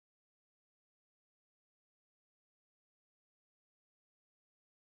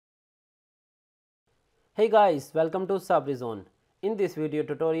Hey guys, welcome to Sabri Zone. In this video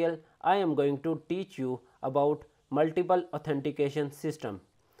tutorial, I am going to teach you about multiple authentication system.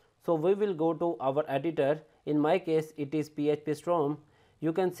 So we will go to our editor. In my case, it is PHP Storm.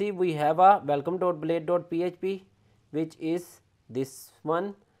 You can see we have a welcome.blade.php, which is this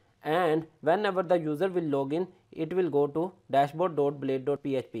one, and whenever the user will log in, it will go to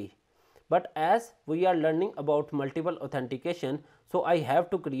dashboard.blade.php. But as we are learning about multiple authentication, so I have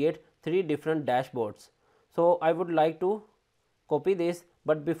to create 3 different dashboards. So I would like to copy this,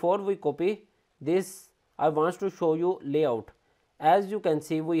 but before we copy this, I want to show you layout. As you can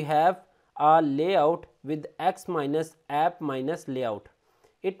see, we have a layout with x minus app minus layout.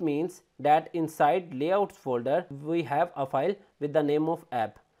 It means that inside layouts folder we have a file with the name of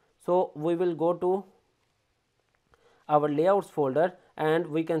app. So we will go to our layouts folder and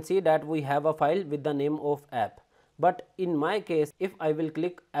we can see that we have a file with the name of app. But in my case, if I will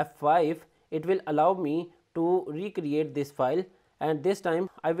click F5, it will allow me to recreate this file, and this time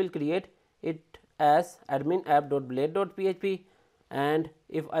I will create it as admin app.blade.php, and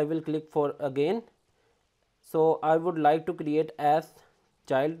if I will click for again, so I would like to create as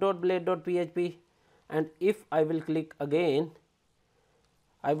child.blade.php, and if I will click again,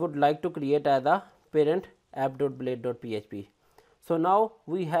 I would like to create as a parent app.blade.php. So now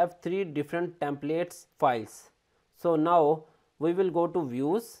we have 3 different templates files. So now we will go to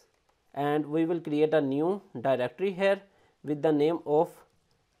views and we will create a new directory here with the name of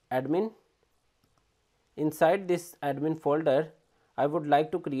admin. Inside this admin folder, I would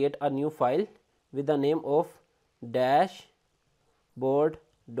like to create a new file with the name of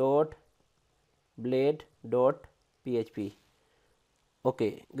dashboard.blade.php.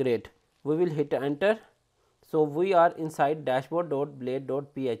 Okay, great. We will hit enter. So we are inside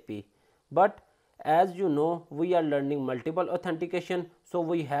dashboard.blade.php, but as you know, we are learning multiple authentication, so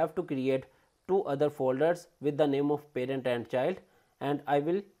we have to create 2 other folders with the name of parent and child, and I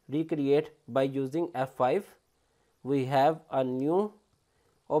will recreate by using F5. We have a new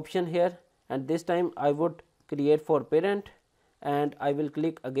option here, and this time I would create for parent, and I will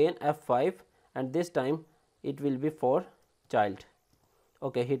click again F5, and this time it will be for child.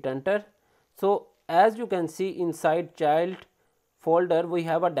 Okay, hit enter. So as you can see, inside child folder we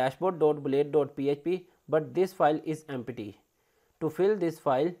have a dashboard.blade.php, but this file is empty. To fill this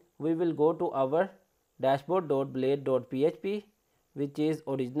file, we will go to our dashboard.blade.php, which is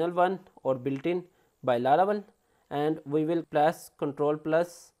original one or built in by Laravel, and we will press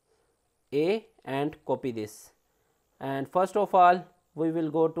Ctrl+A and copy this. And first of all, we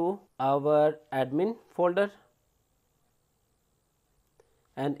will go to our admin folder,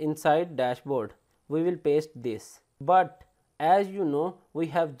 and inside dashboard we will paste this. But as you know, we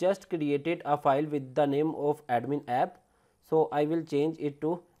have just created a file with the name of admin app, so I will change it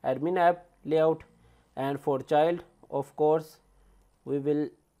to admin app layout, and for child, of course, we will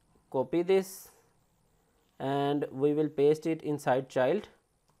copy this and we will paste it inside child,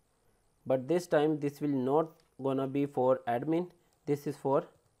 but this time this will not gonna be for admin, this is for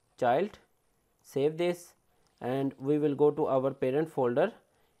child. Save this and we will go to our parent folder.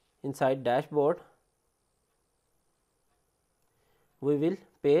 Inside dashboard we will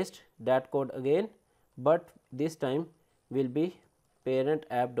paste that code again, but this time will be parent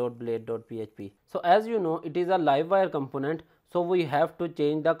app.blade.php. So as you know, it is a livewire component, so we have to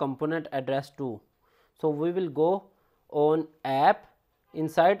change the component address too. So we will go on app.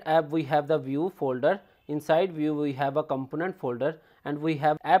 Inside app we have the view folder, inside view we have a component folder, and we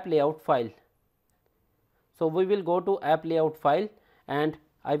have app layout file. So we will go to app layout file and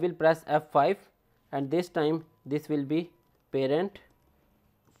I will press F5, and this time this will be parent,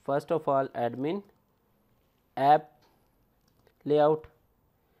 first of all admin app layout,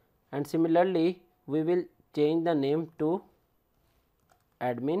 and similarly we will change the name to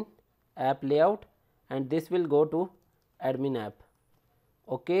admin app layout, and this will go to admin app.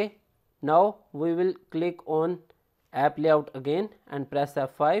 Okay, now we will click on app layout again and press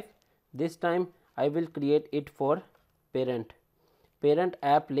F5. This time I will create it for parent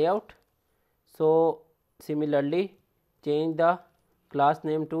app layout. So similarly change the class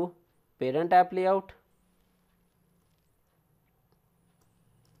name to parent app layout,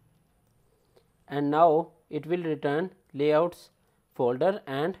 and now it will return layouts folder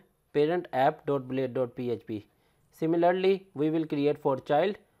and parent app.blade.php. Similarly we will create for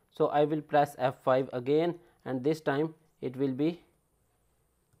child, so I will press F5 again, and this time it will be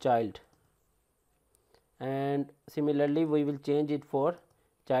child, and similarly we will change it for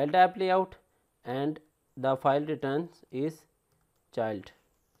child app layout, and the file returns is child.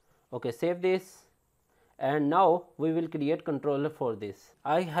 Okay, save this and now we will create controller for this.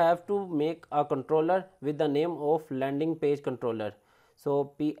 I have to make a controller with the name of landing page controller.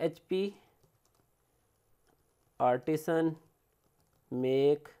 So PHP artisan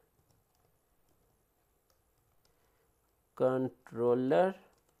make controller,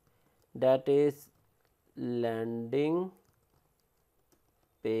 that is landing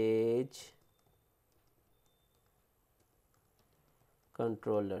page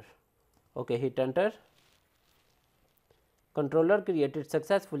controller. Okay, hit enter. Controller created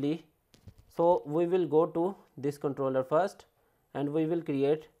successfully. So we will go to this controller first and we will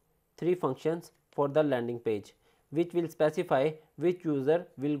create 3 functions for the landing page, which will specify which user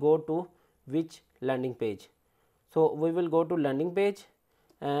will go to which landing page. So we will go to landing page,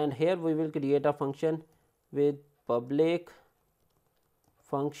 and here we will create a function with public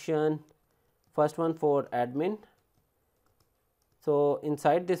function, first one for admin. So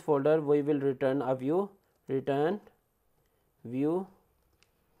inside this folder we will return a view, return view.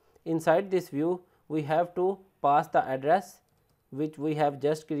 Inside this view we have to pass the address which we have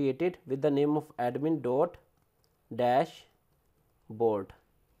just created with the name of admin dot dash board,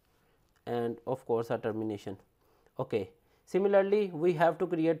 and of course a termination. Okay. Similarly, we have to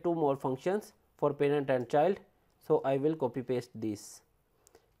create 2 more functions for parent and child. So I will copy paste this,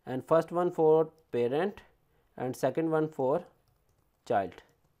 and first one for parent and second one for child.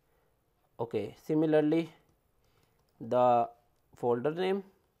 Okay. Similarly, the folder name.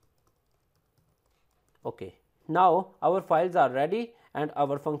 Okay. Now our files are ready and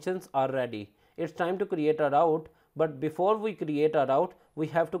our functions are ready. It's time to create a route, but before we create a route we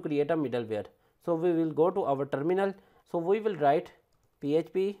have to create a middleware. So we will go to our terminal. So we will write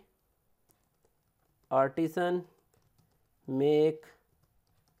PHP artisan make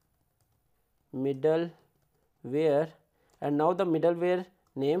middleware, and now the middleware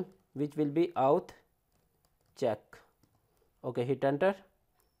name which will be auth check. Okay, hit enter.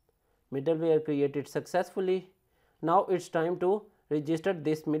 Middleware created successfully. Now it's time to register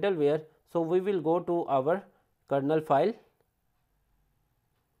this middleware. So we will go to our kernel file.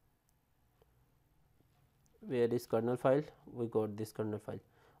 Where is kernel file? We got this kernel file.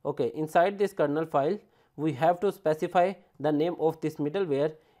 Okay, inside this kernel file we have to specify the name of this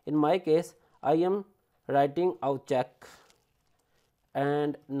middleware. In my case I am writing auth check,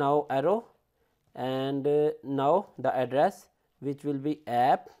 and now arrow, and now the address which will be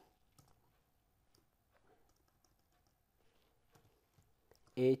app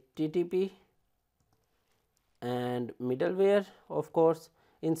http and middleware. Of course,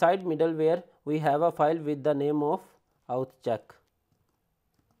 inside middleware we have a file with the name of auth check.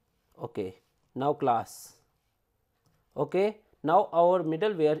 Okay, now class. Okay, now our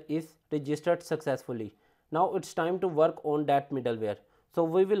middleware is registered successfully. Now it's time to work on that middleware. So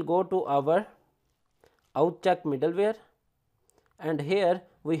we will go to our auth check middleware, and here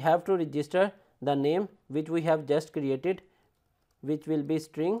we have to register the name which we have just created, which will be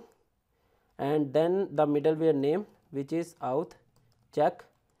string, and then the middleware name which is auth check,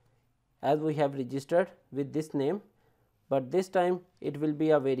 as we have registered with this name, but this time it will be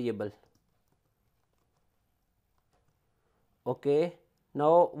a variable. Okay,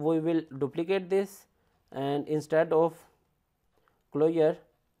 now we will duplicate this, and instead of closure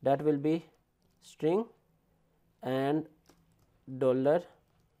that will be string and dollar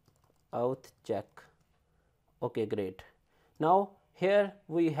auth check. Okay, great. Now here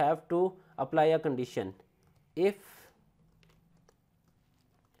we have to apply a condition. If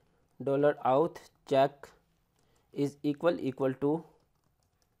dollar auth check is equal to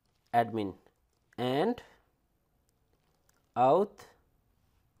admin and auth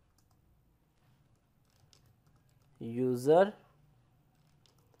user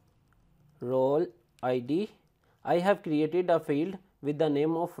role ID, I have created a field with the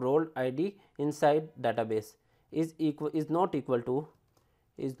name of role ID inside database is not equal to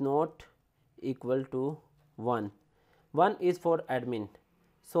 1. 1 is for admin.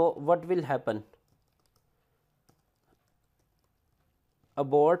 So what will happen?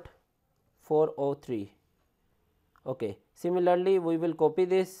 Abort 403. Okay. Similarly, we will copy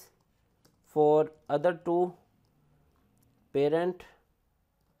this for other 2, parent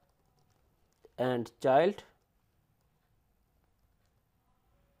and child,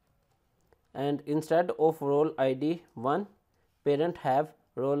 and instead of role ID 1, parent have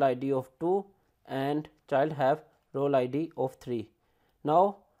role ID of 2 and child have role ID of 3.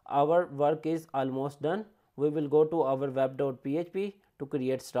 Now our work is almost done. We will go to our web.php to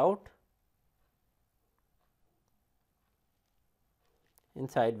create route.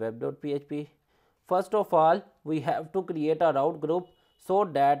 Inside web.php, first of all we have to create a route group. so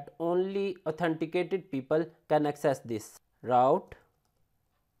that only authenticated people can access this. Route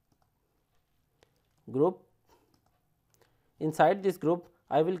group. Inside this group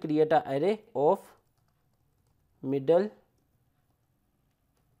I will create an array of middleware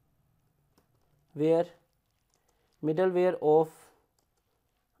of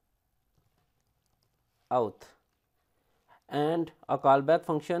auth and a callback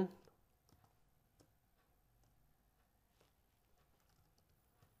function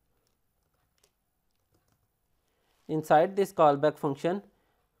inside this callback function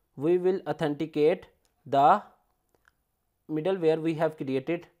we will authenticate the middleware we have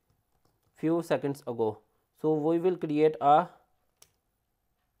created few seconds ago. So we will create a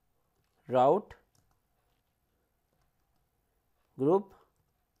route group.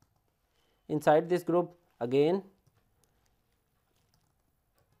 Inside this group again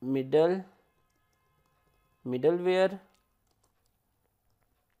middleware.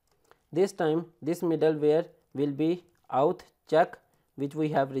 This time this middleware will be auth check, which we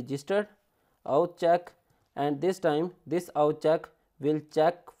have registered auth check, and this time this auth check will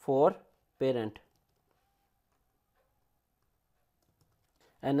check for parent.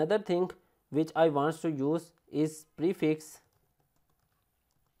 Another thing which I want to use is prefix.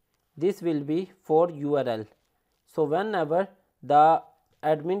 This will be for URL. So whenever the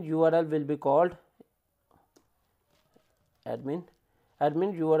admin URL will be called, admin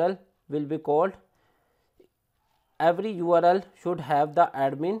URL will be called, every URL should have the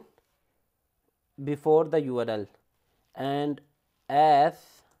admin before the URL, and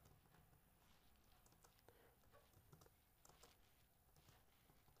as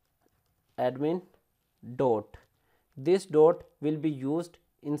admin dot, this dot will be used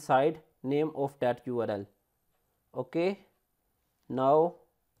inside name of that URL. Okay, now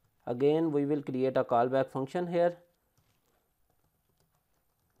again we will create a callback function here,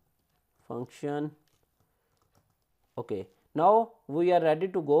 function. Okay, now we are ready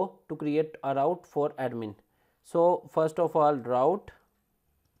to go to create a route for admin. So first of all, route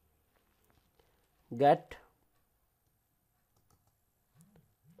get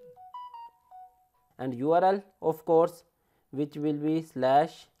and URL, of course, which will be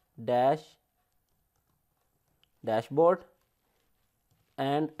 /dashboard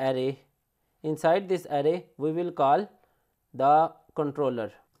and array. Inside this array we will call the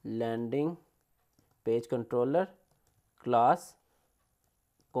controller, landing page controller, class,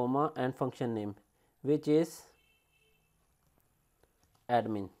 comma, and function name, which is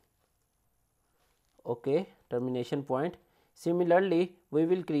admin. Okay, termination point. Similarly, we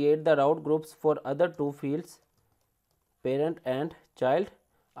will create the route groups for other two fields, parent and child.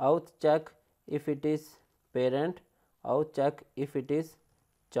 Auth check if it is parent, auth check if it is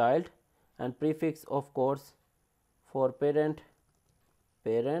child, and prefix of course for parent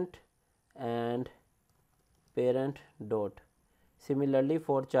and parent dot. Similarly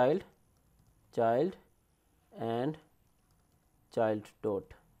for child and child dot.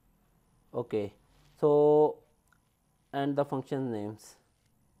 Okay, so and the function names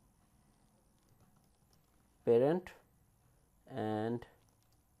parent and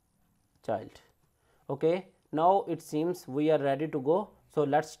child. Okay, now it seems we are ready to go. So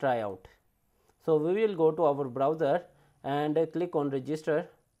let's try out. So we will go to our browser and click on register.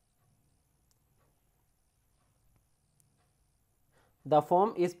 The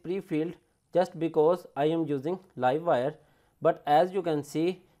form is pre-filled just because I am using Livewire, but as you can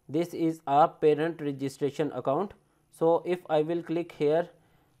see this is a parent registration account. So if I will click here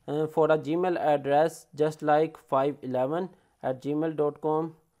for a Gmail address just like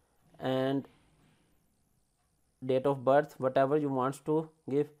 511@gmail.com and date of birth, whatever you want to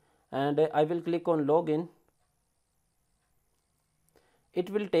give, and I will click on login, it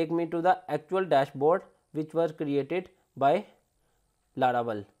will take me to the actual dashboard which was created by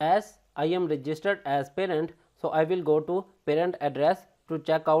Laravel. As I am registered as parent, so I will go to parent address to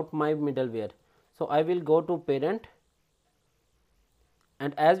check out my middleware. So I will go to parent,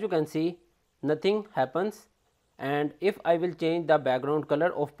 and as you can see nothing happens. And if I will change the background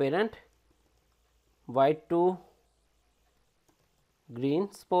color of parent, white to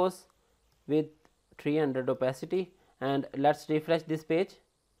green suppose with 300 opacity, and let's refresh this page.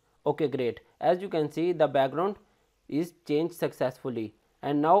 Okay, great. As you can see the background is changed successfully,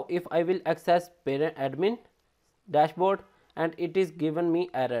 and now if I will access parent admin dashboard and it is given me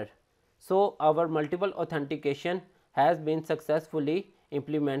error. So our multiple authentication has been successfully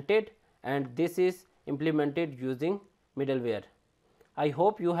implemented, and this is implemented using middleware. I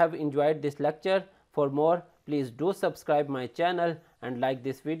hope you have enjoyed this lecture. For more, please do subscribe my channel and like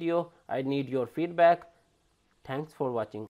this video. I need your feedback. Thanks for watching.